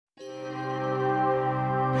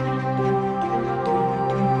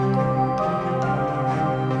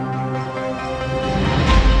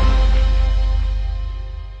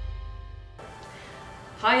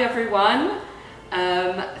everyone.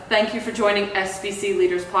 Thank you for joining SBC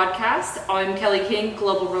Leaders Podcast. I'm Kelly King,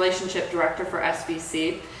 Global Relationship Director for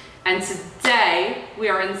SBC. And today we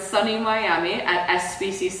are in sunny Miami at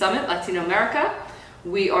SBC Summit, Latino America.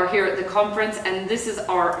 We are here at the conference, and this is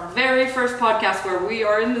our very first podcast where we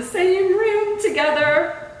are in the same room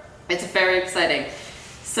together. It's very exciting.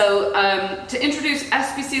 So to introduce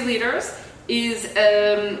SBC Leaders is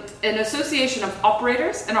an association of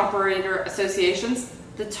operators and operator associations,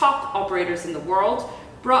 the top operators in the world,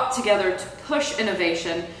 brought together to push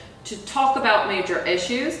innovation, to talk about major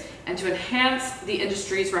issues, and to enhance the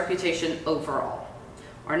industry's reputation overall.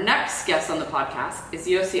 Our next guest on the podcast is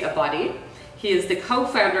Yossi Abadi. He is the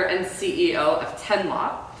co-founder and CEO of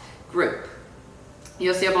Tenlot Group.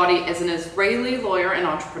 Yossi Abadi is an Israeli lawyer and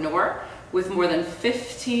entrepreneur with more than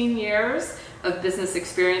 15 years of business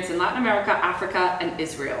experience in Latin America, Africa, and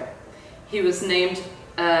Israel. He was named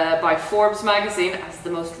by Forbes magazine as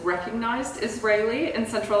the most recognized Israeli in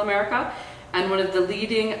Central America and one of the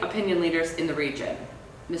leading opinion leaders in the region.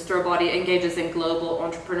 Mr. Abadi engages in global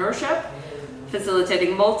entrepreneurship,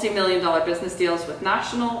 facilitating multi-million-dollar business deals with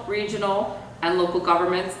national, regional, and local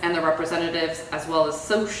governments and their representatives, as well as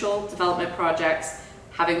social development projects,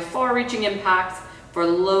 having far-reaching impact for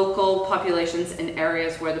local populations in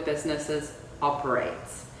areas where the businesses operate.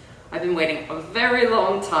 I've been waiting a very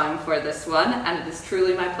long time for this one, and it is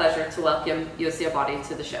truly my pleasure to welcome Yossi Abadi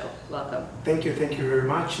to the show. Welcome. Thank you very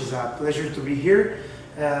much. It's a pleasure to be here,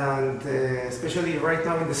 and especially right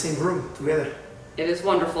now in the same room together. It is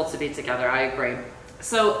wonderful to be together, I agree.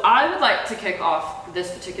 So I would like to kick off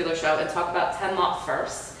this particular show and talk about Tenlot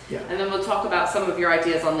first, and then we'll talk about some of your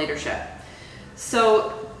ideas on leadership.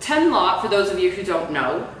 So Tenlot, for those of you who don't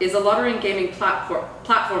know, is a lottery and gaming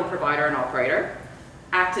platform provider and operator,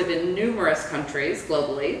 active in numerous countries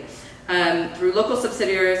globally, through local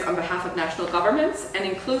subsidiaries on behalf of national governments and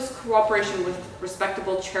in close cooperation with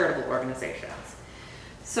respectable charitable organizations.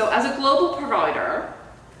 So as a global provider,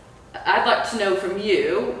 I'd like to know from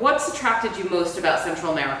you, what's attracted you most about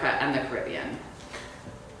Central America and the Caribbean?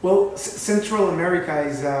 Well, Central America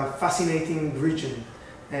is a fascinating region.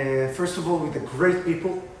 First of all, with the great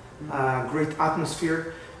people, great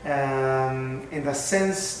atmosphere, and a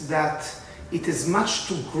sense that it is much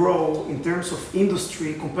to grow in terms of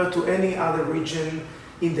industry compared to any other region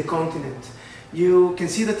in the continent. You can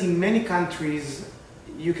see that in many countries,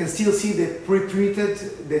 you can still see the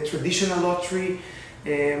pre-printed, the traditional lottery,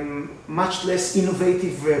 much less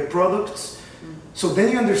innovative products. So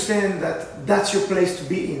then you understand that that's your place to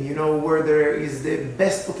be in, where there is the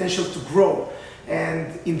best potential to grow.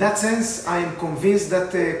 And in that sense, I am convinced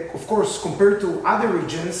that, of course, compared to other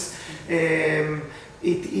regions,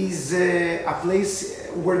 it is a place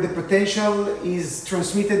where the potential is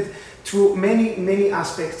transmitted through many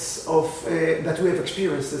aspects of that we have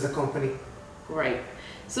experienced as a company. Great.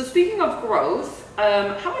 So speaking of growth,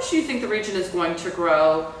 how much do you think the region is going to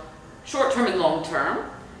grow short-term and long-term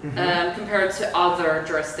compared to other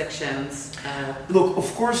jurisdictions? Look,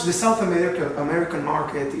 of course, the South American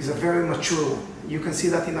market is a very mature one. You can see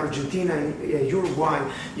that in Argentina, in Uruguay.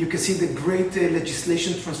 You can see the great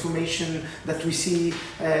legislation transformation that we see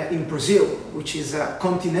in Brazil, which is a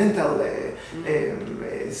continental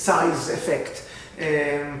size effect.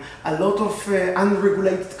 A lot of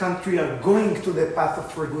unregulated countries are going to the path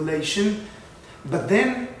of regulation. But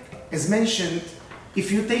then, as mentioned,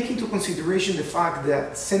 if you take into consideration the fact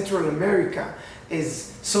that Central America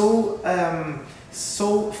is so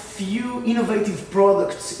few innovative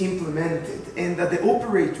products implemented, and that the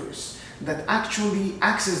operators that actually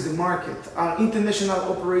access the market are international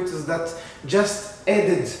operators that just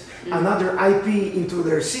added another IP into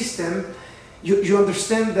their system, you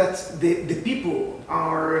understand that the people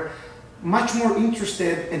are much more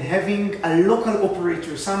interested in having a local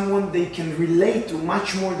operator, someone they can relate to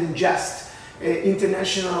much more than just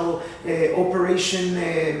international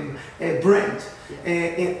operation brand.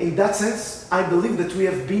 In that sense, I believe that we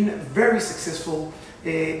have been very successful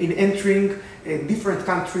in entering different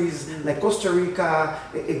countries like Costa Rica,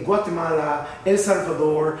 Guatemala, El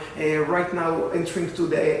Salvador, right now entering to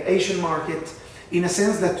the Asian market, in a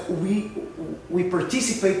sense that we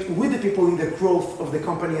participate with the people in the growth of the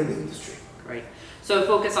company and the industry. Great. So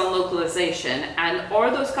focus on localization. And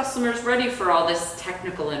are those customers ready for all this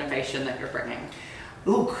technical innovation that you're bringing?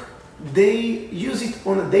 Look, they use it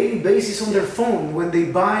on a daily basis on their phone when they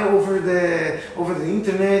buy over the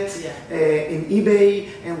internet, in eBay,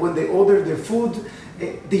 and when they order their food.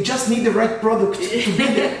 They just need the right product to be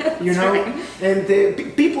there, Right.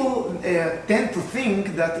 And people tend to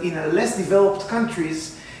think that in a less developed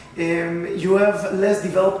countries, you have less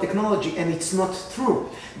developed technology, and it's not true.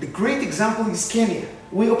 The great example is Kenya.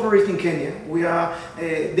 We operate in Kenya. We are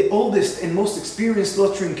the oldest and most experienced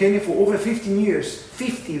lottery in Kenya for over 15 years,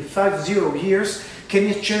 50 years,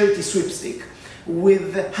 Kenya charity sweepstake,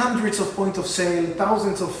 with hundreds of point of sale,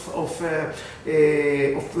 thousands of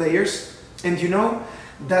players. And you know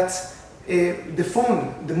that the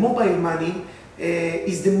phone, the mobile money,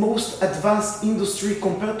 is the most advanced industry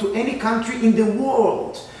compared to any country in the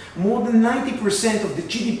world. More than 90% of the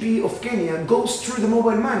GDP of Kenya goes through the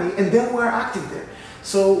mobile money, and then we're active there.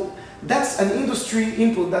 So that's an industry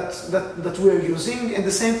input that we're using, and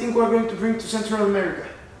the same thing we're going to bring to Central America.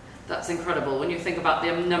 That's incredible. When you think about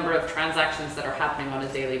the number of transactions that are happening on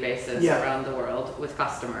a daily basis around the world with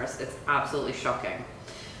customers, it's absolutely shocking.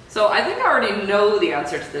 So I think I already know the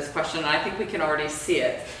answer to this question, and I think we can already see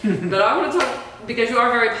it. But I want to talk, because you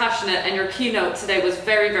are very passionate, and your keynote today was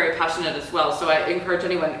very, very passionate as well. So I encourage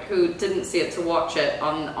anyone who didn't see it to watch it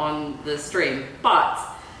on the stream. But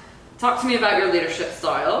talk to me about your leadership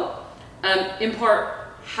style, in part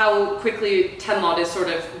how quickly Tenlot is sort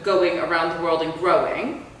of going around the world and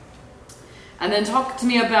growing. And then talk to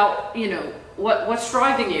me about, what's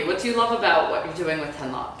driving you? What do you love about what you're doing with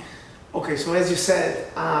Tenlot? Okay, so as you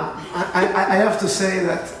said, I have to say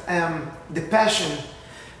that the passion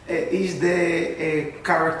is the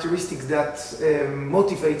characteristic that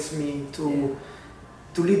motivates me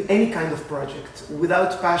to lead any kind of project.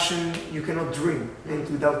 Without passion, you cannot dream, and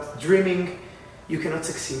without dreaming, you cannot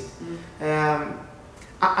succeed.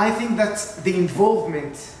 I think that the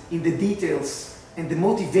involvement in the details and the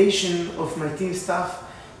motivation of my team staff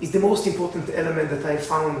is the most important element that I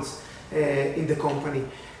found in the company.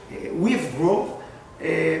 We've grown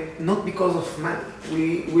not because of money.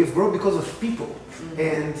 We've grown because of people.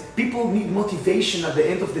 And people need motivation at the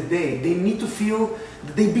end of the day. They need to feel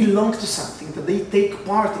that they belong to something, that they take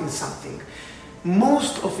part in something.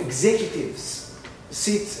 Most of executives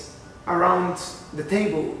sit around the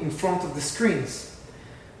table in front of the screens.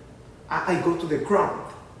 I go to the ground.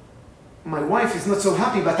 My wife is not so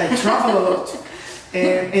happy, but I travel a lot.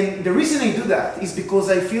 And the reason I do that is because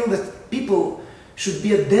I feel that people should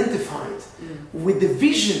be identified with the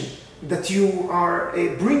vision that you are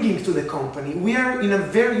bringing to the company. We are in a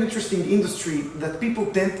very interesting industry that people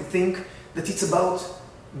tend to think that it's about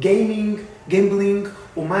gaming, gambling,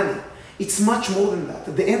 or money. It's much more than that.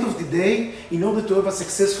 At the end of the day, in order to have a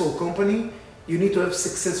successful company, you need to have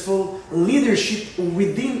successful leadership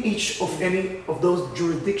within each of any of those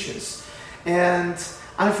jurisdictions. And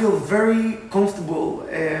I feel very comfortable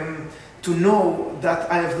to know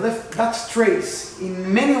that I have left that trace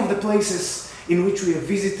in many of the places in which we have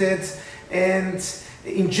visited, and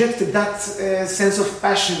injected that sense of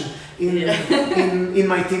passion in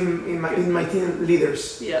my team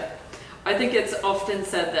leaders. Yeah, I think it's often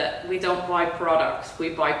said that we don't buy products, we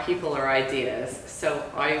buy people or ideas. So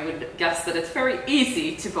I would guess that it's very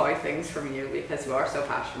easy to buy things from you because you are so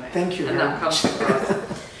passionate. Thank you. And that comes across.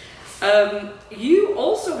 You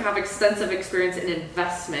also have extensive experience in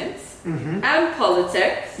investments and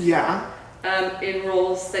politics. Yeah. In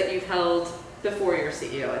roles that you've held before you're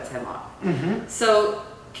CEO at Tenlot. So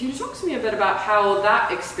can you talk to me a bit about how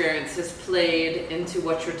that experience has played into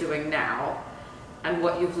what you're doing now, and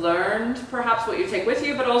what you've learned, perhaps what you take with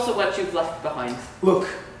you, but also what you've left behind? Look,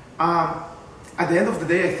 at the end of the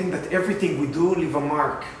day, I think that everything we do leave a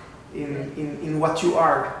mark in what you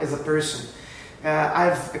are as a person.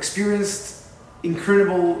 I've experienced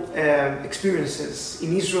incredible experiences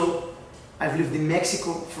in Israel. I've lived in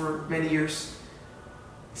Mexico for many years.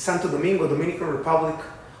 Santo Domingo, Dominican Republic.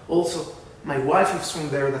 Also, my wife is from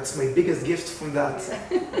there. That's my biggest gift from that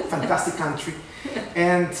fantastic country.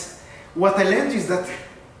 And what I learned is that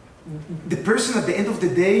the person at the end of the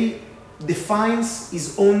day defines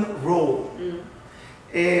his own role.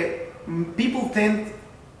 People tend,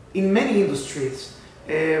 in many industries,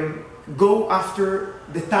 go after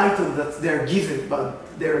the title that they're given by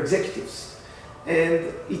their executives.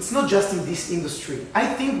 And it's not just in this industry. I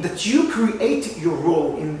think that you create your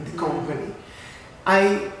role in the company.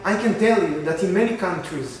 I can tell you that in many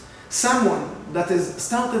countries, someone that has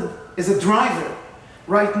started as a driver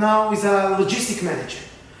right now is a logistic manager,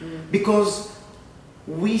 because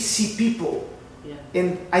we see people.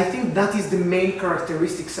 And I think that is the main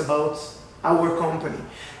characteristics about our company.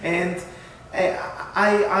 And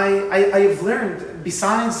I have learned,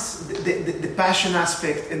 besides the passion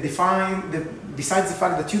aspect, and besides the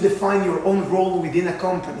fact that you define your own role within a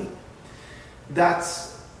company, that,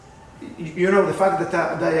 the fact that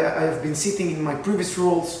I have been sitting in my previous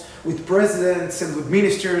roles with presidents and with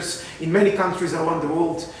ministers in many countries around the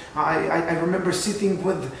world. I remember sitting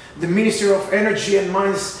with the Minister of Energy and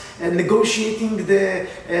Mines and negotiating the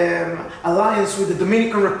alliance with the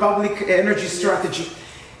Dominican Republic energy strategy.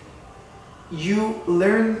 you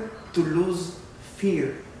learn to lose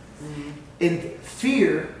fear. And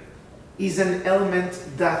fear is an element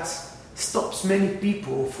that stops many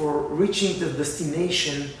people for reaching the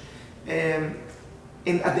destination. And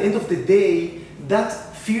at the end of the day, that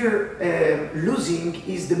fear losing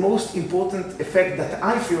is the most important effect that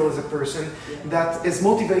I feel as a person that has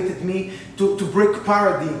motivated me to break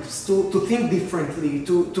paradigms, to think differently,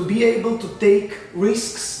 to be able to take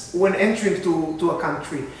risks when entering to a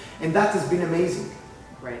country. And that has been amazing.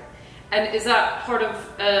 Right. And is that part of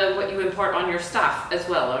what you impart on your staff as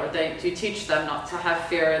well? Or do you teach them not to have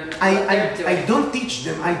fear in what they're doing? I don't teach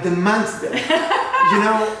them, I demand them.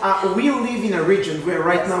 We live in a region where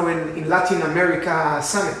right now in Latin America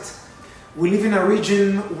Summit, we live in a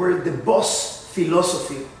region where the boss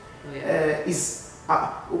philosophy is,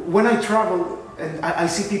 when I travel and I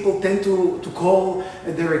see people tend to call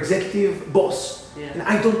their executive boss. And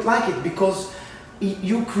I don't like it because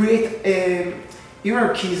you create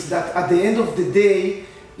hierarchies that at the end of the day,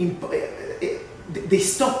 they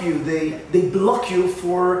stop you, they block you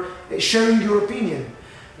for sharing your opinion.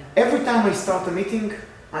 Every time I start a meeting,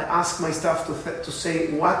 I ask my staff to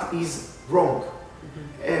say what is wrong,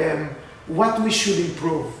 what we should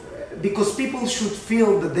improve, because people should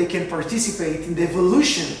feel that they can participate in the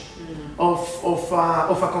evolution of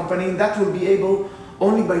a company, and that will be able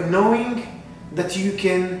only by knowing that you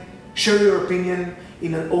can share your opinion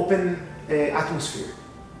in an open atmosphere.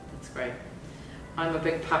 That's great. I'm a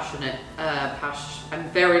big I'm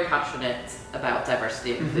very passionate about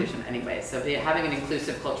diversity and inclusion anyway, so having an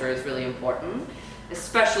inclusive culture is really important,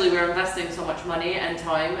 especially we're investing so much money and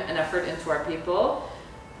time and effort into our people,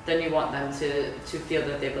 then you want them to feel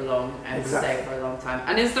that they belong and stay for a long time.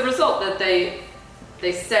 And is the result that they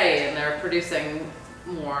stay and they're producing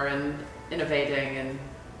more and innovating, and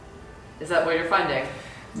is that what you're finding?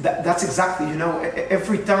 That's exactly,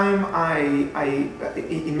 every time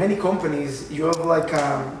in many companies, you have like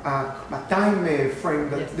a time frame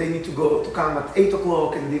that they need to come at 8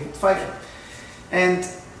 o'clock and leave at 5. And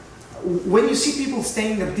when you see people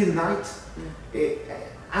staying until night,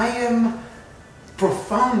 I am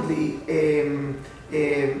profoundly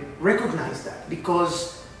recognize that,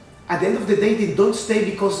 because at the end of the day, they don't stay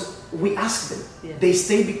because we ask them. They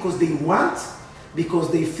stay because they want,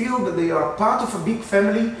 because they feel that they are part of a big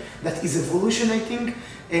family that is evolutionating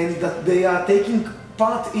and that they are taking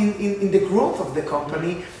part in the growth of the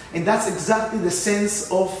company, and that's exactly the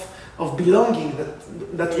sense of belonging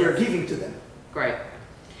that we are giving to them. Great.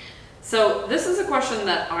 So this is a question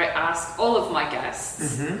that I ask all of my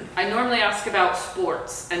guests. I normally ask about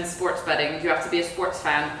sports and sports betting. Do you have to be a sports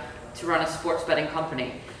fan to run a sports betting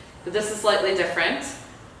company? But this is slightly different.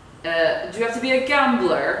 Do you have to be a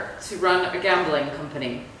gambler to run a gambling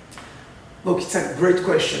company? Look, it's a great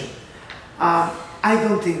question. I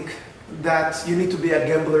don't think that you need to be a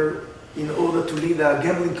gambler in order to lead a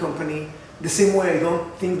gambling company. The same way I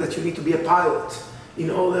don't think that you need to be a pilot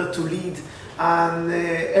in order to lead an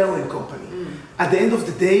airline company. At the end of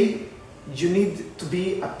the day, you need to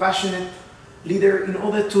be a passionate leader in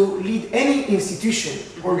order to lead any institution,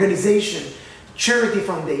 organization, charity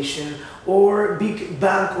foundation, or big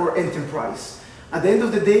bank or enterprise. At the end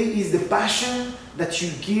of the day, is the passion that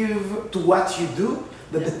you give to what you do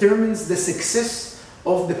that determines the success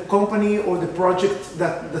of the company or the project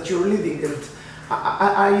that you're leading. And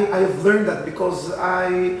I have learned that because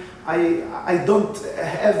I don't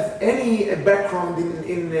have any background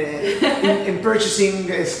in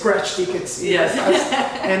purchasing scratch tickets in the past,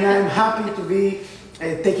 and I'm happy to be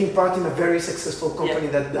taking part in a very successful company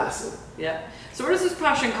that does it. Yeah. So where does this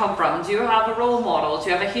passion come from? Do you have a role model? Do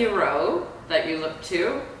you have a hero that you look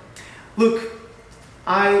to? Look,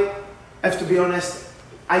 I have to be honest,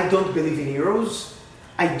 I don't believe in heroes.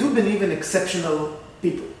 I do believe in exceptional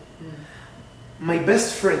people. My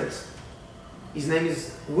best friend, his name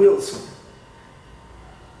is Wilson.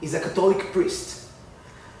 He's a Catholic priest.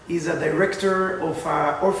 He's a director of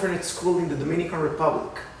an orphanage school in the Dominican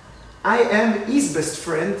Republic. I am his best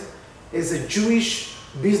friend as a Jewish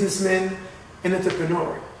businessman and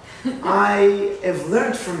entrepreneur. I have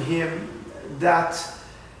learned from him that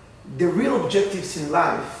the real objectives in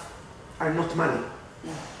life are not money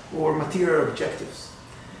or material objectives.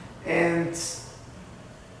 And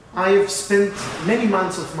I have spent many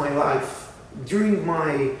months of my life during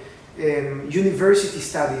my university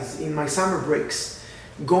studies, in my summer breaks,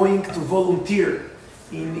 going to volunteer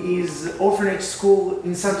in his orphanage school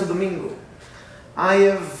in Santo Domingo. I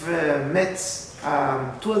have met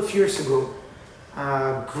 12 years ago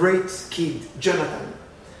a great kid, Jonathan.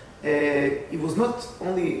 He was not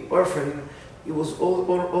only orphan, he was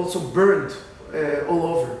also burned all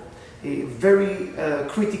over. a very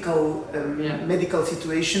critical medical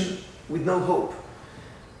situation with no hope.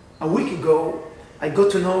 A week ago, I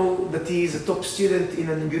got to know that he is a top student in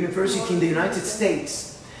a university in the United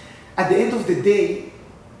States. At the end of the day,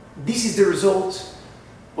 this is the result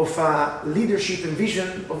of leadership and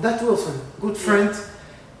vision of that Wilson, good friend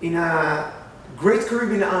in a great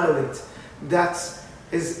Caribbean island that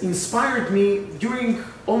has inspired me during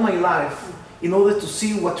all my life in order to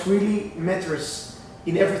see what really matters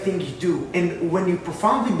in everything you do. And when you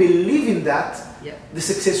profoundly believe in that, the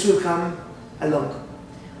success will come along.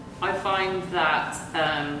 I find that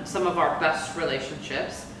some of our best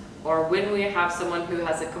relationships, or when we have someone who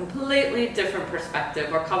has a completely different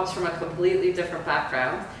perspective or comes from a completely different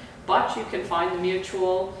background, but you can find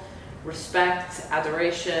mutual respect,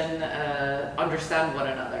 adoration, understand one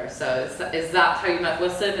another. So is that how you met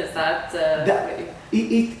Wilson? Is that...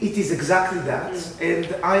 It is exactly that. And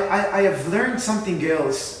I have learned something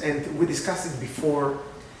else, and we discussed it before.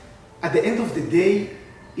 At the end of the day,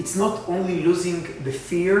 it's not only losing the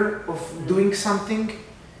fear of doing something.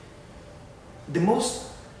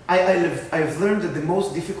 I've learned that the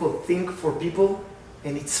most difficult thing for people,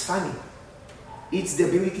 and it's funny, it's the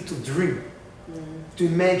ability to dream, to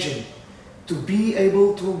imagine, to be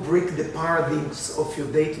able to break the paradigms of your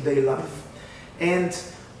day-to-day life. And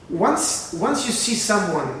once you see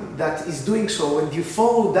someone that is doing so, and you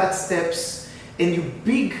follow that steps, and you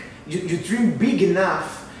dream big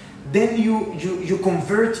enough, then you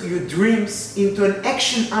convert your dreams into an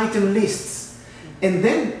action item list, and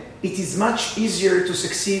then it is much easier to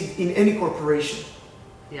succeed in any corporation.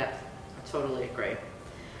 Yeah, I totally agree.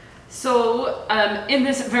 So, in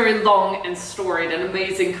this very long and storied and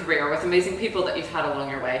amazing career with amazing people that you've had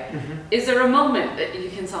along your way, is there a moment that you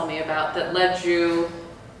can tell me about that led you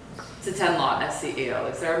to Tenlot as CEO?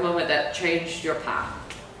 Is there a moment that changed your path?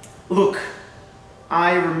 Look,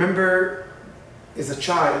 I remember as a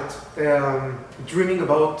child dreaming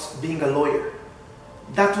about being a lawyer.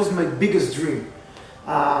 That was my biggest dream.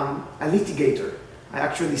 A litigator. I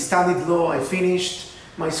actually studied law, I finished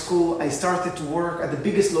my school, I started to work at the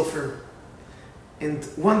biggest law firm. And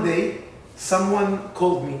one day, someone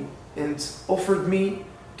called me and offered me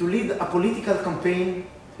to lead a political campaign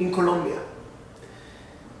in Colombia.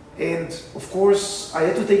 And of course, I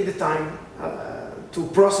had to take the time to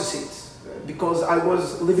process it because I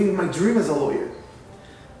was living my dream as a lawyer.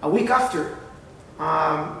 A week after,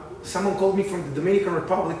 someone called me from the Dominican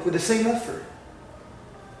Republic with the same offer.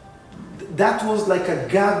 That was like a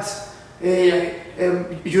God,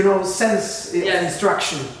 sense of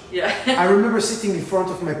instruction. Yeah. I remember sitting in front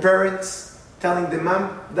of my parents, telling them,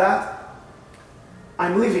 Mom, Dad,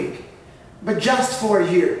 I'm leaving, but just for a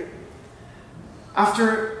year.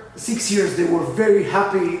 After 6 years, they were very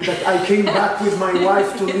happy that I came back with my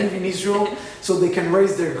wife to live in Israel so they can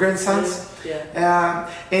raise their grandsons.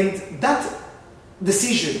 And that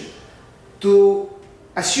decision to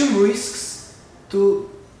assume risks, to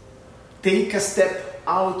take a step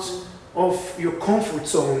out of your comfort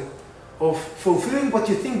zone, of fulfilling what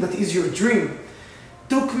you think that is your dream,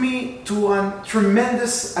 took me to a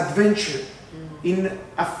tremendous adventure in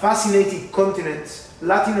a fascinating continent,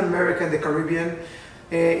 Latin America and the Caribbean,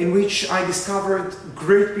 in which I discovered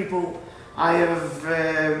great people. I have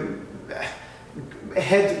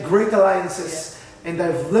had great alliances, and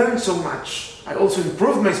I've learned so much. I also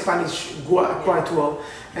improved my Spanish quite well.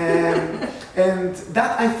 And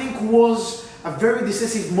that, I think, was a very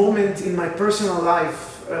decisive moment in my personal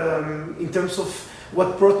life in terms of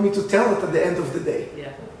what brought me to Tenlot at the end of the day.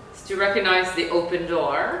 Yeah. So you recognize the open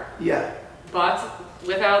door. Yeah. But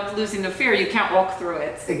without losing the fear, you can't walk through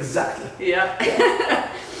it. Exactly. Yeah.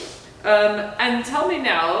 And tell me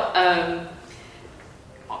now,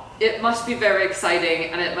 it must be very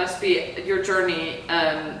exciting, and it must be your journey.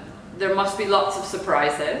 There must be lots of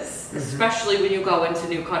surprises, especially when you go into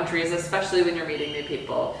new countries, especially when you're meeting new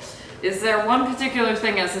people. Is there one particular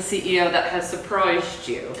thing as a CEO that has surprised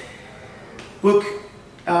you? Look,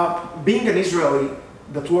 being an Israeli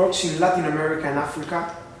that works in Latin America and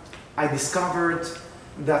Africa, I discovered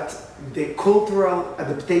that the cultural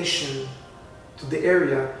adaptation to the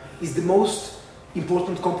area is the most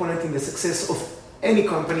important component in the success of any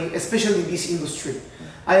company, especially in this industry.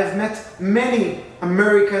 I have met many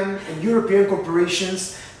American and European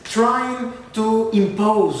corporations trying to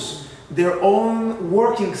impose their own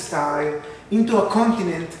working style into a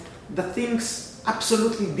continent that thinks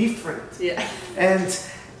absolutely different. Yeah. And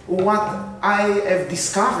what I have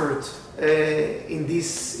discovered in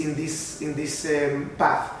this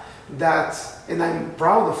path, that, and I'm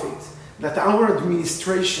proud of it, that our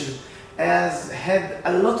administration has had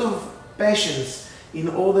a lot of passions in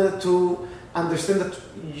order to understand that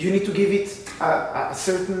you need to give it a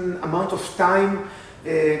certain amount of time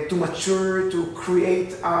to mature, to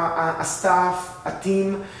create a staff, a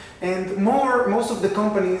team, and most of the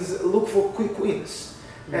companies look for quick wins,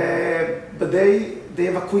 but they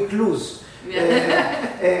have a quick lose.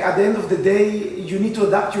 At the end of the day, you need to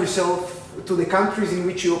adapt yourself to the countries in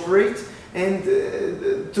which you operate, and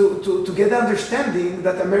to get the understanding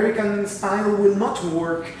that American style will not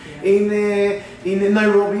work in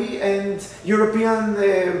Nairobi, and European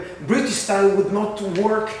British style would not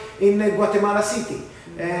work in Guatemala City.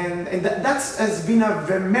 And that has been a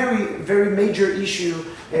very, very major issue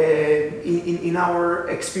in our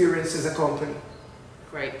experience as a company.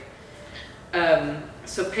 Great.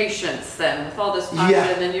 So patience then, with all this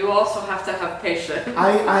passion, then you also have to have patience.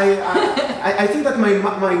 I think that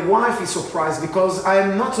my wife is surprised because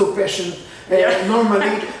I'm not so patient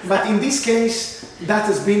normally, but in this case, that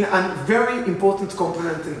has been a very important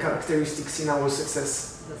component and characteristics in our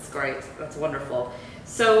success. That's great. That's wonderful.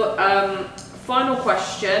 So, final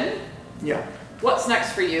question. Yeah. What's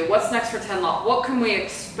next for you? What's next for Tenlot? What can we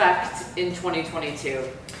expect in 2022?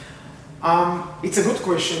 It's a good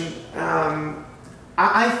question.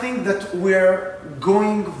 I think that we're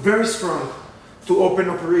going very strong to open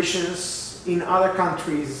operations in other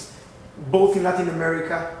countries, both in Latin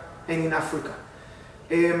America and in Africa.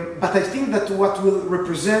 But I think that what will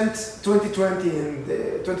represent 2020 and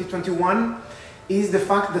 2021 is the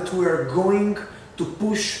fact that we are going to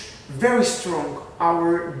push very strong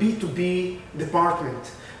our B2B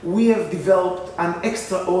department. We have developed an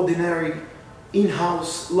extraordinary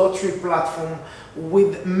in-house lottery platform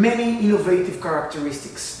with many innovative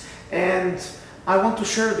characteristics, and I want to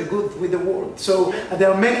share the good with the world. So there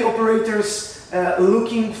are many operators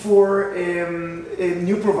looking for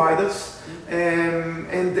new providers,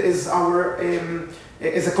 and as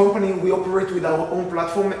a company we operate with our own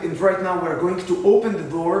platform, and right now we're going to open the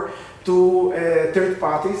door to third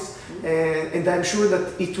parties, and I'm sure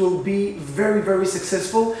that it will be very, very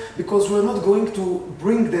successful, because we're not going to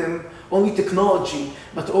bring them only technology,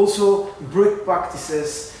 but also great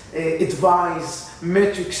practices, advice,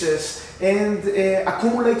 matrices, and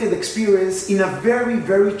accumulated experience in a very,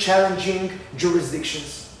 very challenging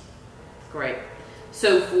jurisdictions. Great.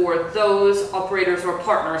 So for those operators or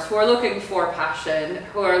partners who are looking for passion,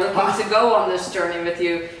 who are looking to go on this journey with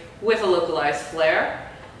you with a localized flair,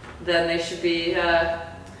 then they should be...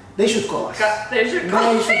 They should call us. They should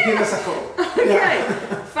give us a call. Okay,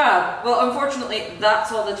 fab. Well, unfortunately,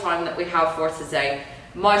 that's all the time that we have for today.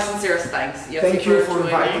 My sincerest thanks. Thank you for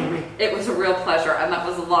inviting me. It was a real pleasure, and that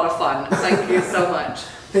was a lot of fun. Thank you so much.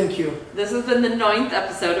 Thank you. This has been the 9th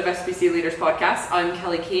episode of SBC Leaders Podcast. I'm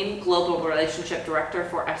Kelly Keane, Global Relationship Director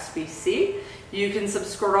for SBC. You can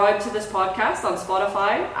subscribe to this podcast on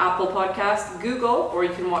Spotify, Apple Podcasts, Google, or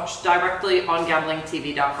you can watch directly on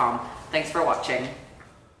gamblingtv.com. Thanks for watching.